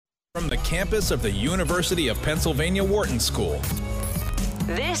From the campus of the University of Pennsylvania Wharton School.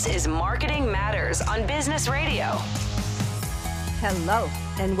 This is Marketing Matters on Business Radio. Hello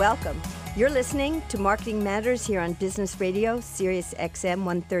and welcome. You're listening to Marketing Matters here on Business Radio, Sirius XM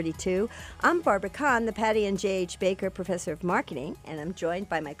 132. I'm Barbara Kahn, the Patty and J.H. Baker Professor of Marketing, and I'm joined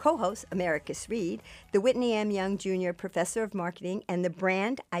by my co-host, Americus Reed, the Whitney M. Young Jr. Professor of Marketing and the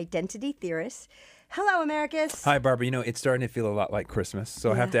Brand Identity Theorist. Hello, Americus. Hi, Barbara. You know, it's starting to feel a lot like Christmas,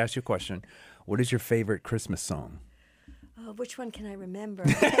 so I have to ask you a question. What is your favorite Christmas song? Oh, which one can I remember?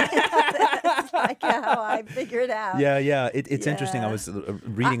 That's like how I figure it out. Yeah. It's interesting. I was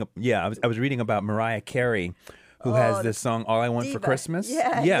reading. I was reading about Mariah Carey, who has this song "All I Want for Christmas."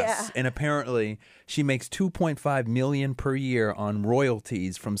 Yes, and apparently she makes $2.5 million per year on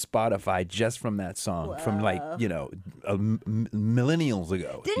royalties from Spotify just from that song, from millennials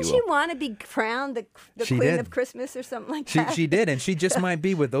ago. Didn't she want to be crowned the Queen of Christmas or something like that? She did, and she just might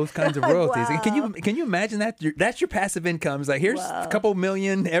be with those kinds of royalties. Wow. Can you imagine that? That's your passive income. It's like, here's a couple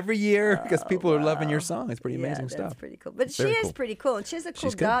million every year because people are loving your song. It's pretty amazing stuff. That's pretty cool. But she is pretty cool, and she has a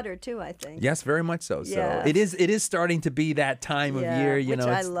cool daughter too, I think. Yes, very much so. So it is starting to be that time of year. You know,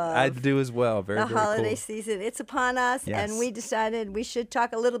 I love. I do as well. Very cool. Holiday season, it's upon us, and we decided we should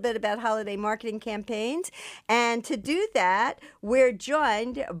talk a little bit about holiday marketing campaigns. And to do that, we're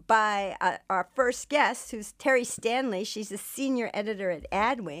joined by our first guest, who's Terry Stanley. She's a senior editor at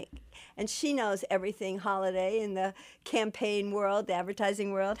Adweek, and she knows everything holiday in the campaign world, the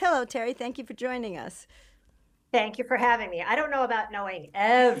advertising world. Hello, Terry. Thank you for joining us. Thank you for having me. I don't know about knowing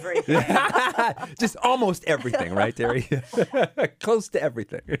everything. Just almost everything, right, Terry? Close to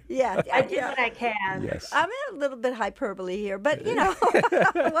everything. Yeah. I do what I can. Yes. I'm in a little bit hyperbole here, but, you know,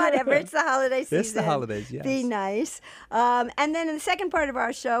 whatever. It's the holiday season. It's the holidays, yes. Be nice. And then in the second part of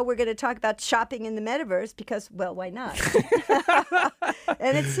our show, we're going to talk about shopping in the metaverse because, well, why not?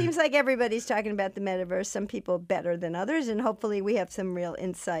 And it seems like everybody's talking about the metaverse, some people better than others, and hopefully we have some real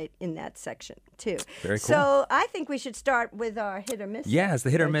insight in that section, too. Very cool. So I think we should start with our hit or miss. Yes, the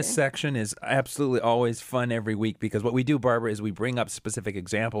hit or miss section is absolutely always fun every week because what we do, Barbara, is we bring up specific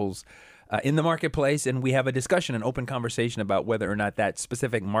examples in the marketplace and we have a discussion, an open conversation about whether or not that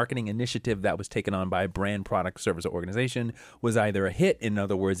specific marketing initiative that was taken on by a brand, product, service, or organization was either a hit, in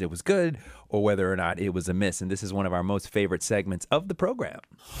other words, it was good, or whether or not it was a miss. And this is one of our most favorite segments of the program.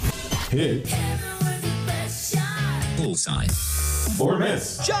 Hit. Bullseye. Or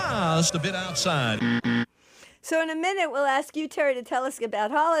miss. Just a bit outside. So in a minute, we'll ask you, Terry, to tell us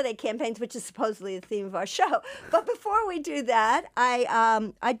about holiday campaigns, which is supposedly the theme of our show. But before we do that, I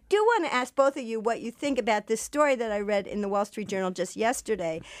do want to ask both of you what you think about this story that I read in the Wall Street Journal just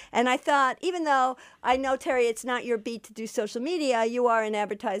yesterday. And I thought, even though I know, Terry, it's not your beat to do social media, you are in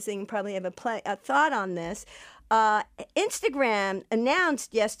advertising, probably have a thought on this. Instagram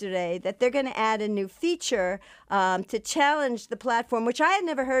announced yesterday that they're going to add a new feature to challenge the platform, which I had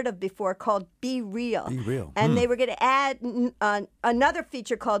never heard of before, called Be Real. Be Real. And they were going to add another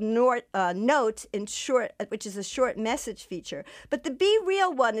feature called Notes, in short, which is a short message feature. But the Be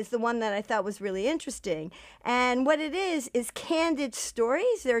Real one is the one that I thought was really interesting. And what it is candid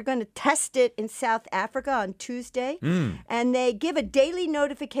stories. They're going to test it in South Africa on Tuesday. And they give a daily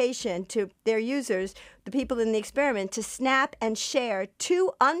notification to their users, the people in the experiment, to snap and share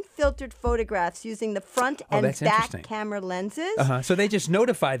 2 unfiltered photographs using the front and back camera lenses. So they just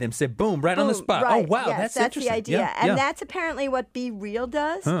notify them, say, boom, right on the spot. Right. Oh, wow, yes, that's interesting. The idea. And that's apparently what Be Real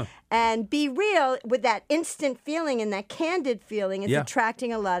does. And Be Real, with that instant feeling and that candid feeling, is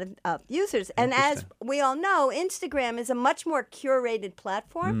attracting a lot of users. And as we all know, Instagram is a much more curated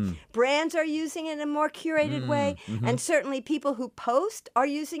platform. Brands are using it in a more curated way. And certainly people who post are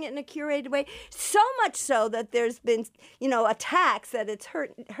using it in a curated way. So much so that there's been, attacks that it's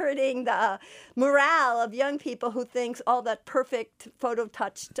hurting the morale of young people who thinks all that perfect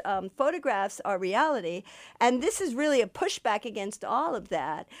photo-touched photographs are reality. And this is really a pushback against all of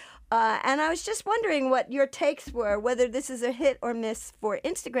that. And I was just wondering what your takes were, whether this is a hit or miss for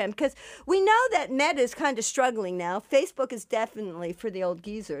Instagram, because we know that Meta is kind of struggling now. Facebook is definitely for the old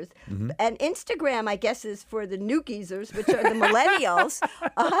geezers. And Instagram, I guess, is for the new geezers, which are the millennials.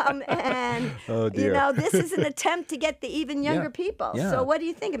 This is an attempt to get the even younger people. Yeah. So what do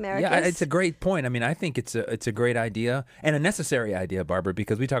you think, Americus? Yeah, it's a great point. I mean, I think it's a great idea and a necessary idea, Barbara,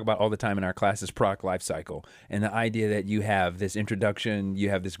 because we talk about all the time in our classes product life cycle and the idea that you have this introduction, you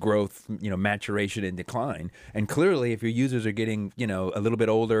have this growth, maturation and decline. And clearly, if your users are getting, a little bit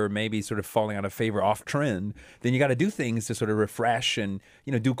older, maybe sort of falling out of favor, off trend, then you got to do things to sort of refresh and,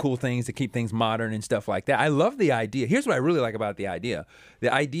 do cool things to keep things modern and stuff like that. I love the idea. Here's what I really like about the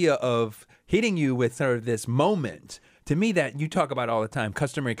idea of hitting you with sort of this moment to me, that you talk about all the time,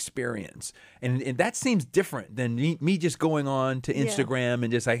 customer experience. And that seems different than me just going on to Instagram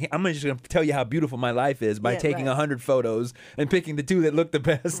and just like, I'm just going to tell you how beautiful my life is by taking 100 photos and picking the 2 that look the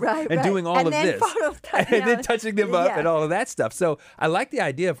best and doing all of this. And then touching them up and all of that stuff. So I like the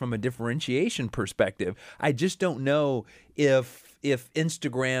idea from a differentiation perspective. I just don't know if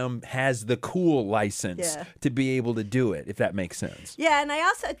Instagram has the cool license to be able to do it, if that makes sense. Yeah, and I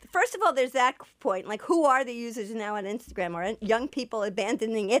also, first of all, there's that point. Like, who are the users now on Instagram? Are young people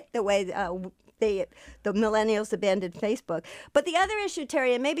abandoning it the way the millennials abandoned Facebook? But the other issue,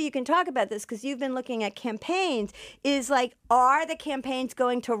 Terry, and maybe you can talk about this because you've been looking at campaigns, is like, are the campaigns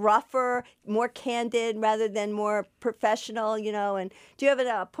going to rougher, more candid rather than more professional, and do you have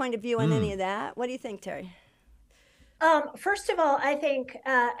a point of view on any of that? What do you think, Terry? First of all, I think,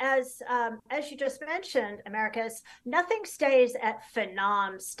 as you just mentioned, Americus, nothing stays at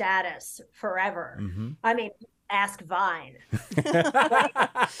phenom status forever. I mean, ask Vine. Right?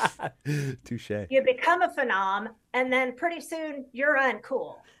 Touche. You become a phenom, and then pretty soon you're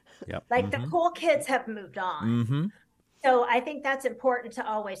uncool. Yep. Like the cool kids have moved on. So I think that's important to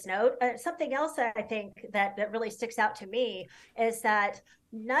always note. Something else that I think that really sticks out to me is that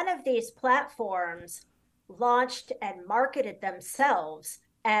none of these platforms launched and marketed themselves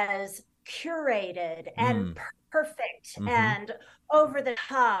as curated and perfect and over the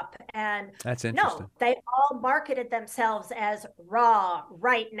top. And that's interesting. No, they all marketed themselves as raw,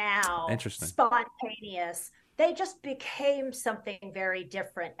 right now, spontaneous. They just became something very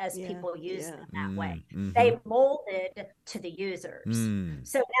different as people used them that way. They molded to the users.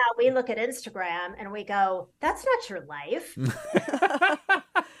 So now we look at Instagram and we go, that's not your life.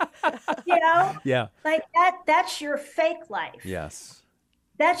 Like that's your fake life. Yes.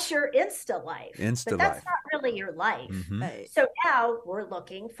 That's your Insta life. But that's not really your life. Right. So now we're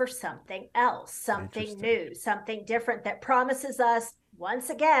looking for something else, something new, something different that promises us, once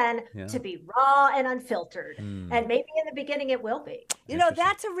again, to be raw and unfiltered. And maybe in the beginning it will be.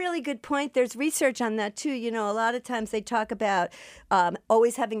 That's a really good point. There's research on that too. A lot of times they talk about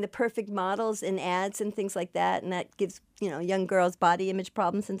always having the perfect models in ads and things like that. And that gives, young girls body image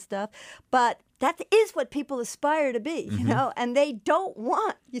problems and stuff. But that is what people aspire to be, and they don't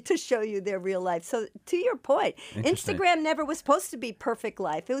want you to show you their real life. So to your point, Instagram never was supposed to be perfect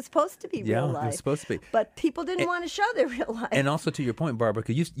life. It was supposed to be real life. It was supposed to be. But people didn't want to show their real life. And also to your point, Barbara,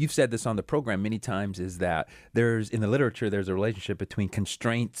 because you've said this on the program many times, is that in the literature, there's a relationship between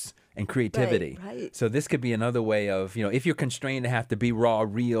constraints and creativity. Right. So this could be another way of, if you're constrained to have to be raw,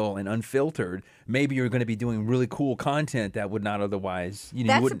 real, and unfiltered, maybe you're going to be doing really cool content that would not otherwise,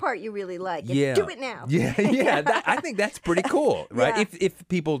 That's the part you really like. Do it now. Yeah. I think that's pretty cool, right? Yeah. If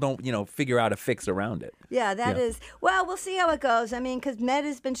people don't, figure out a fix around it. Yeah, that is. Well, we'll see how it goes. I mean, because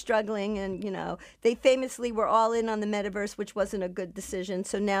Meta's been struggling, and, they famously were all in on the metaverse, which wasn't a good decision.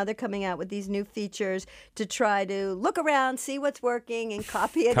 So now they're coming out with these new features to try to look around, see what's working, and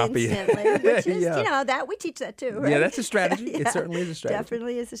copy it instantly, which is, that we teach that too, right? Yeah, that's a strategy. It certainly is a strategy.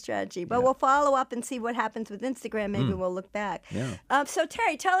 Definitely is a strategy. But we'll follow up and see what happens with Instagram. Maybe we'll look back. Yeah. So,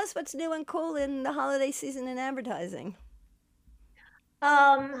 Terry, tell us what's new and cool in the holiday season in advertising.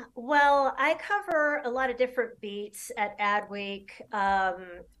 Well, I cover a lot of different beats at Adweek,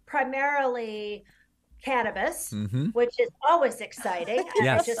 primarily cannabis, which is always exciting.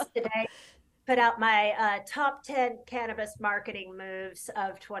 Yes. I just today put out my top 10 cannabis marketing moves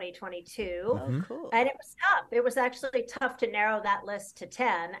of 2022. Oh, cool. And it was tough. It was actually tough to narrow that list to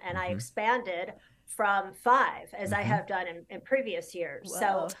 10, and I expanded from 5 as I have done in previous years.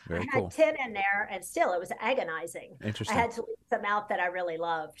 Wow. So Very I had 10 in there, and still it was agonizing. Interesting. I had to leave some out that I really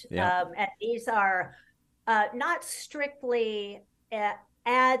loved. Yeah. And these are not strictly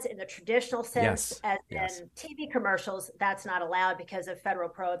ads in the traditional sense, as in TV commercials. That's not allowed because of federal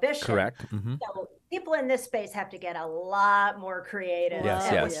prohibition. Correct. So people in this space have to get a lot more creative.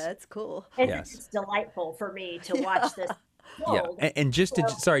 Yes, Wow. yes. Yeah, it's cool. And it's delightful for me to watch this. And just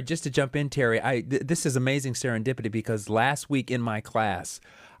to jump in, Terry, this is amazing serendipity because last week in my class,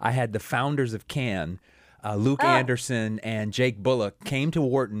 I had the founders of Cannes, Luke Anderson and Jake Bullock, came to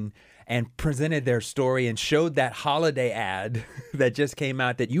Wharton and presented their story and showed that holiday ad that just came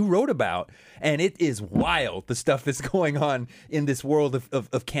out that you wrote about. And it is wild, the stuff that's going on in this world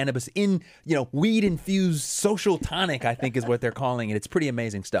of cannabis in, weed-infused social tonic, I think is what they're calling it. It's pretty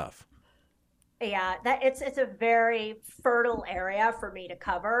amazing stuff. Yeah, it's a very fertile area for me to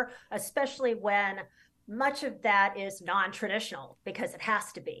cover, especially when much of that is non-traditional because it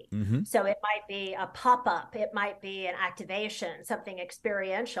has to be. So it might be a pop-up, it might be an activation, something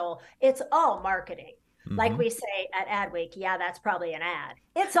experiential. It's all marketing. like we say at Adweek, yeah, that's probably an ad.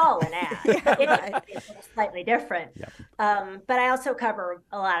 It's all an ad. It's slightly different. Yep. But I also cover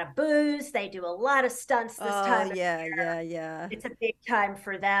a lot of booze. They do a lot of stunts this time of year. Yeah. It's a big time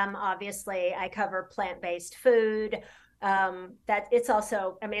for them. Obviously, I cover plant-based food. That it's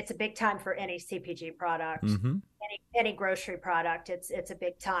also, I mean, it's a big time for any CPG product, any grocery product. It's a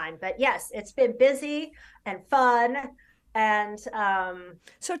big time. But yes, it's been busy and fun. And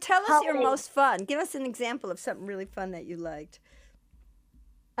so tell us your most fun. Give us an example of something really fun that you liked.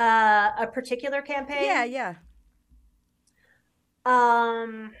 A particular campaign? Yeah.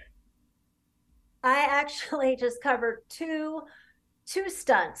 I actually just covered two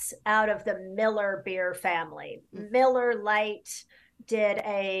stunts out of the Miller beer family. Miller Lite did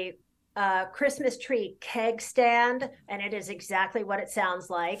a Christmas tree keg stand, and it is exactly what it sounds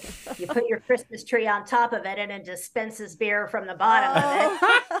like. You put your Christmas tree on top of it, and it dispenses beer from the bottom of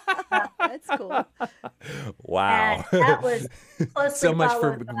it. That's cool. Wow. And that was closely so much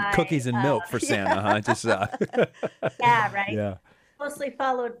for by, cookies and milk for Santa, huh? Just yeah, right. Yeah. Closely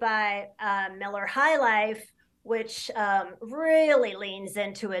followed by Miller High Life, which really leans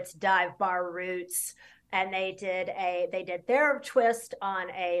into its dive bar roots. And they did their twist on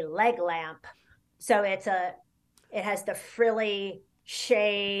a leg lamp. So it has the frilly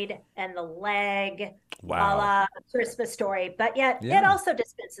shade and the leg, wow, a la Christmas Story, but yet it also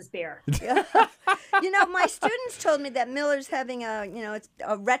dispenses beer. My students told me that Miller's having it's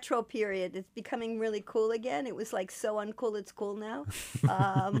a retro period. It's becoming really cool again. It was like so uncool, it's cool now.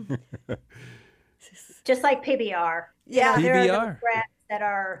 Just like PBR. Yeah, there are PBR. the brands that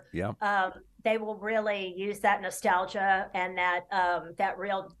are. They will really use that nostalgia and that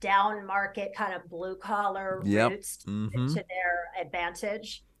real down market kind of blue collar roots to their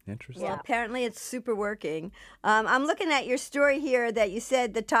advantage. Interesting. Well, apparently it's super working. I'm looking at your story here that you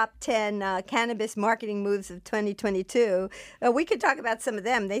said the top 10 cannabis marketing moves of 2022. We could talk about some of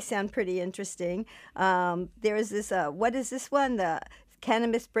them. They sound pretty interesting. There is this, what is this one? The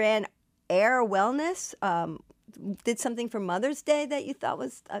cannabis brand Air Wellness. Did something for Mother's Day that you thought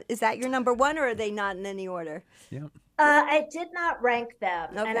was, is that your number one, or are they not in any order? Yeah. I did not rank them.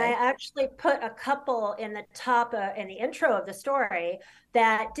 Okay. And I actually put a couple in the top, in the intro of the story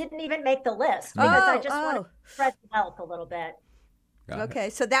that didn't even make the list because I just want to spread the wealth a little bit. Okay,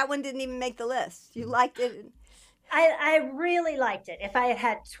 so that one didn't even make the list. You liked it? I really liked it. If I had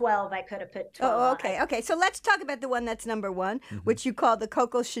had 12, I could have put 12. Oh, okay. Okay, so let's talk about the one that's number one, which you call the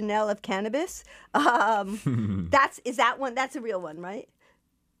Coco Chanel of cannabis. Is that one? That's a real one, right?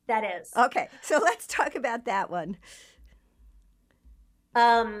 That is. Okay, so let's talk about that one.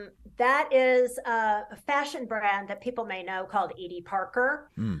 That is a fashion brand that people may know called Edie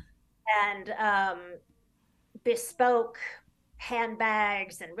Parker. And bespoke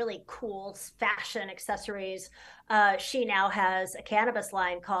handbags and really cool fashion accessories. She now has a cannabis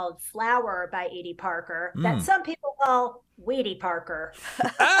line called Flower by Edie Parker that some people call Weedy Parker.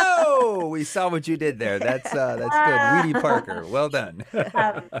 Oh, we saw what you did there. That's good. Weedy Parker. Well done.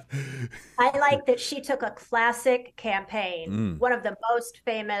 I like that she took a classic campaign, one of the most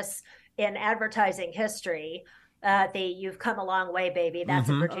famous in advertising history. You've come a long way, baby. That's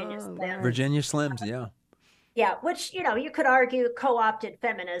a Virginia Slim. Virginia Slims, yeah. Yeah, which, you could argue co-opted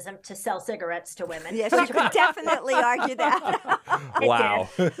feminism to sell cigarettes to women. Yes, you could definitely argue that. Wow.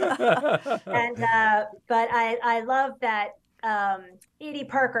 And but I love that Edie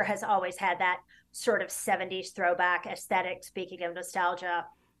Parker has always had that sort of 70s throwback aesthetic, speaking of nostalgia.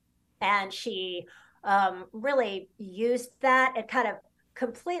 And she really used that and kind of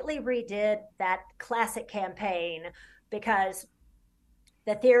completely redid that classic campaign, because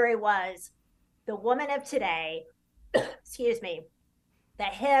the theory was the woman of today, excuse me, the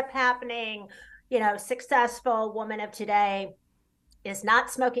hip happening, successful woman of today is not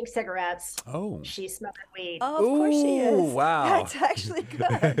smoking cigarettes. Oh. She's smoking weed. Oh, of course she is. Wow. That's actually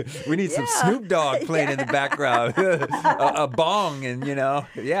good. We need some Snoop Dogg playing in the background. a bong and,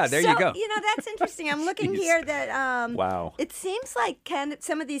 yeah, there you go. That's interesting. I'm looking here that wow. It seems like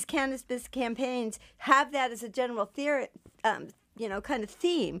some of these cannabis campaigns have that as a general theory, kind of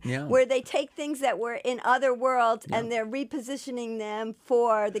theme, where they take things that were in other worlds and they're repositioning them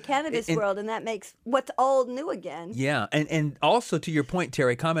for the cannabis world, and that makes what's old new again. Yeah, and also to your point,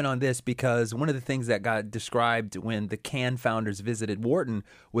 Terry, comment on this, because one of the things that got described when the Can founders visited Wharton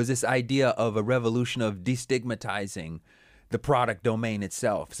was this idea of a revolution of destigmatizing the product domain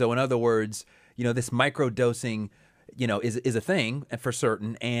itself. So in other words, this microdosing is a thing for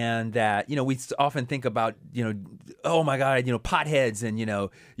certain, and that we often think about oh my God, potheads, and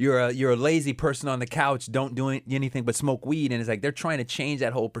you're a lazy person on the couch, don't do anything but smoke weed, and it's like they're trying to change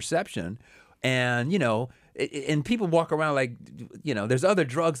that whole perception. And, and people walk around like, there's other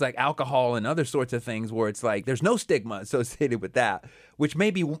drugs like alcohol and other sorts of things where it's like there's no stigma associated with that, which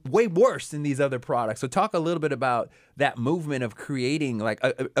may be way worse than these other products. So talk a little bit about that movement of creating like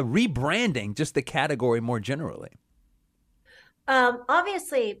a rebranding just the category more generally.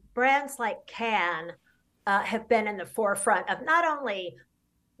 Obviously, brands like Can have been in the forefront of not only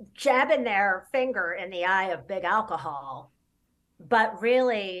jabbing their finger in the eye of big alcohol, but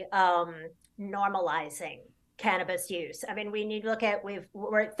really normalizing cannabis use. I mean, when you look at,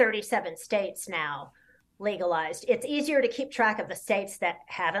 we're at 37 states now legalized. It's easier to keep track of the states that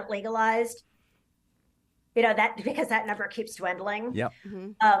haven't legalized, that because that number keeps dwindling. Yep.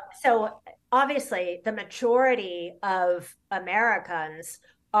 So obviously the majority of Americans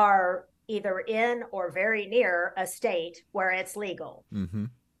are either in or very near a state where it's legal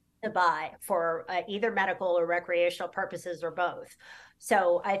to buy for either medical or recreational purposes or both.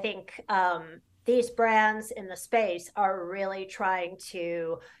 So I think these brands in the space are really trying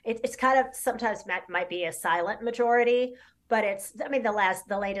to, it's kind of sometimes might be a silent majority, but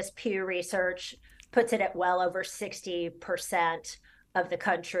the latest Pew research puts it at well over 60% of the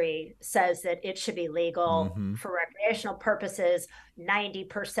country says that it should be legal for recreational purposes.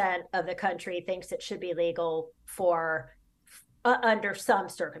 90% of the country thinks it should be legal for under some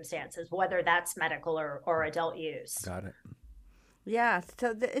circumstances, whether that's medical or adult use. Got it. Yeah,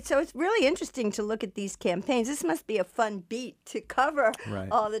 so it's really interesting to look at these campaigns. This must be a fun beat to cover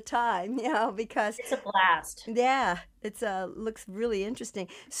all the time, because it's a blast. Yeah, it's looks really interesting.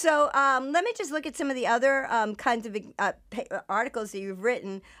 So let me just look at some of the other kinds of articles that you've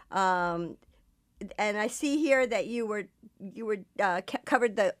written. And I see here that you were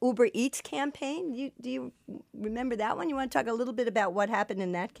covered the Uber Eats campaign. Do you remember that one? You want to talk a little bit about what happened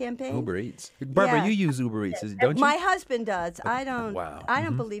in that campaign? Uber Eats. Barbara, you use Uber Eats, don't you? My husband does. I don't. Wow. I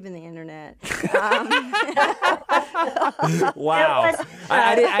don't believe in the internet. Wow.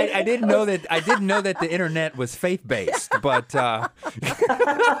 I didn't know that. I didn't know that the internet was faith-based, but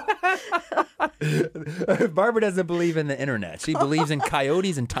Barbara doesn't believe in the internet. She believes in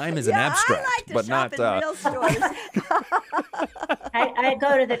coyotes and time is an abstract, I like to but shop not in real stores. I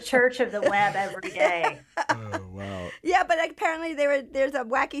go to the church of the web every day. Oh, wow. Yeah, but apparently there's a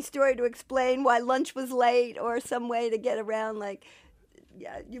wacky story to explain why lunch was late or some way to get around. Like,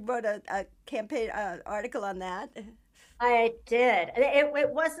 you wrote a campaign article on that. I did.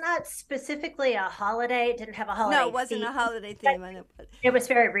 It was not specificely a holiday. It didn't have a holiday. No, it wasn't a holiday theme. I know, but it was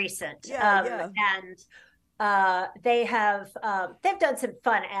very recent. And they've done some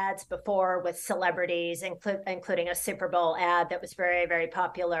fun ads before with celebrities, including a Super Bowl ad that was very, very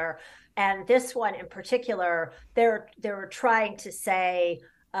popular. And this one in particular, they were trying to say,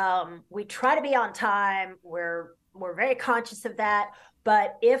 we try to be on time. We're very conscious of that.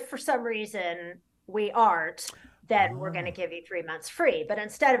 But if for some reason we aren't, then we're going to give you 3 months free. But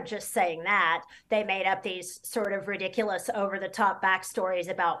instead of just saying that, they made up these sort of ridiculous over-the-top backstories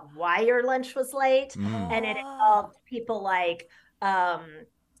about why your lunch was late. And it involved people like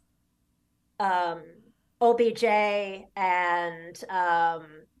OBJ and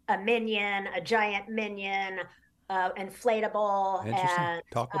a minion, a giant minion, inflatable, and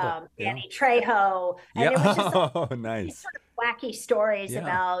Danny Trejo. And it was just nice. Sort of wacky stories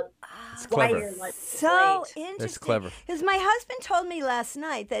about why your lunch was so late. interesting. That's clever. Because my husband told me last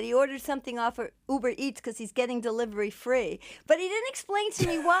night that he ordered something off of Uber Eats because he's getting delivery free, but he didn't explain to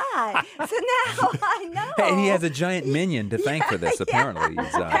me why. So now I know. And he has a giant minion to thank for this. Apparently,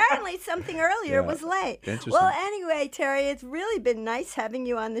 apparently something earlier was late. Interesting. Well, anyway, Terry, it's really been nice having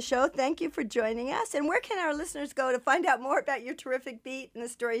you on the show. Thank you for joining us. And where can our listeners go to find out more about your terrific beat and the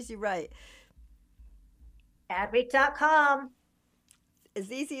stories you write? Adweek.com.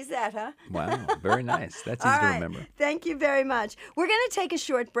 As easy as that, huh? Wow, very nice. That's easy to remember. Thank you very much. We're going to take a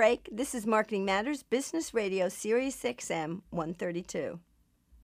short break. This is Marketing Matters, Business Radio, Sirius XM 132.